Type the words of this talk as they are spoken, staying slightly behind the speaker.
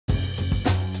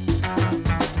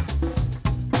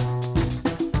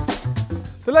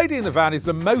The Lady in the Van is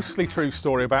the mostly true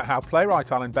story about how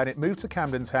playwright Alan Bennett moved to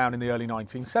Camden Town in the early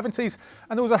 1970s,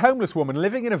 and there was a homeless woman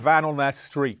living in a van on their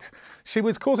street. She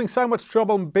was causing so much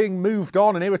trouble being moved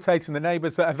on and irritating the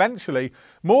neighbours that eventually,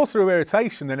 more through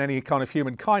irritation than any kind of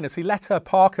human kindness, he let her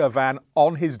park her van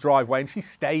on his driveway and she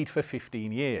stayed for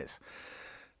 15 years.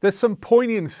 There's some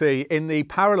poignancy in the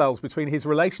parallels between his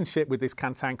relationship with this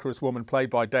cantankerous woman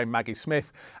played by Dame Maggie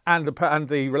Smith and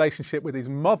the relationship with his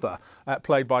mother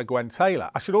played by Gwen Taylor.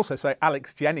 I should also say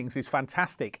Alex Jennings is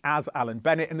fantastic as Alan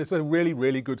Bennett, and there's a really,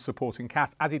 really good supporting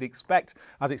cast, as you'd expect,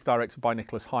 as it's directed by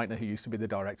Nicholas Hytner, who used to be the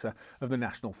director of the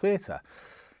National Theatre.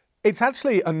 It's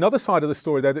actually another side of the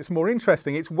story, though, that's more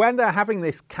interesting. It's when they're having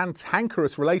this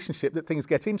cantankerous relationship that things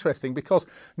get interesting, because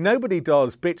nobody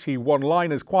does bitchy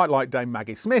one-liners quite like Dame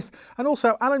Maggie Smith, and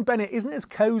also Alan Bennett isn't as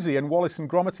cosy and Wallace and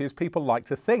Gromittyh as people like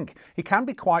to think. He can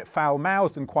be quite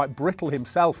foul-mouthed and quite brittle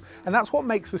himself, and that's what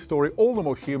makes the story all the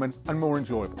more human and more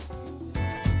enjoyable.